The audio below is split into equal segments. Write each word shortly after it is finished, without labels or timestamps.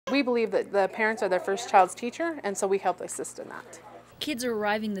We believe that the parents are their first child's teacher, and so we help assist in that. Kids are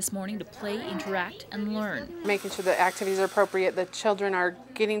arriving this morning to play, interact, and learn. Making sure the activities are appropriate, the children are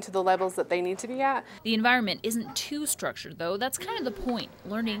getting to the levels that they need to be at. The environment isn't too structured, though. That's kind of the point,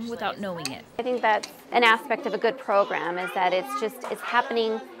 learning without knowing it. I think that's an aspect of a good program, is that it's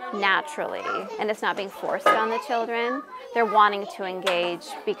happening naturally, and it's not being forced on the children. They're wanting to engage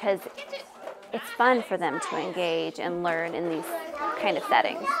because it's fun for them to engage and learn in these kind of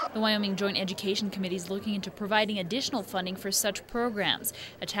settings. The Wyoming Joint Education Committee is looking into providing additional funding for such programs.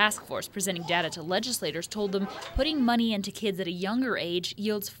 A task force presenting data to legislators told them putting money into kids at a younger age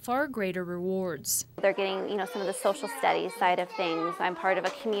yields far greater rewards. They're getting, some of the social studies side of things. I'm part of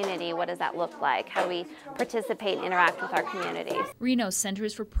a community. What does that look like? How do we participate and interact with our communities? Reno's center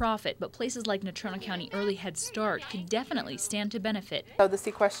is for profit, but places like Natrona County Early Head Start could definitely stand to benefit. So the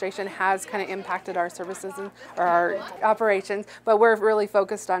sequestration has kind of impacted our services or our operations, but we're really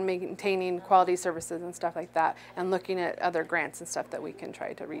focused on maintaining quality services and stuff like that, and looking at other grants and stuff that we can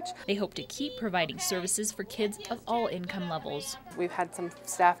try to reach. They hope to keep providing services for kids of all income levels. We've had some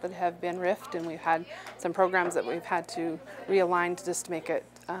staff that have been riffed, and we've had some programs that we've had to realign just to make it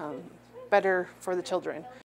better for the children.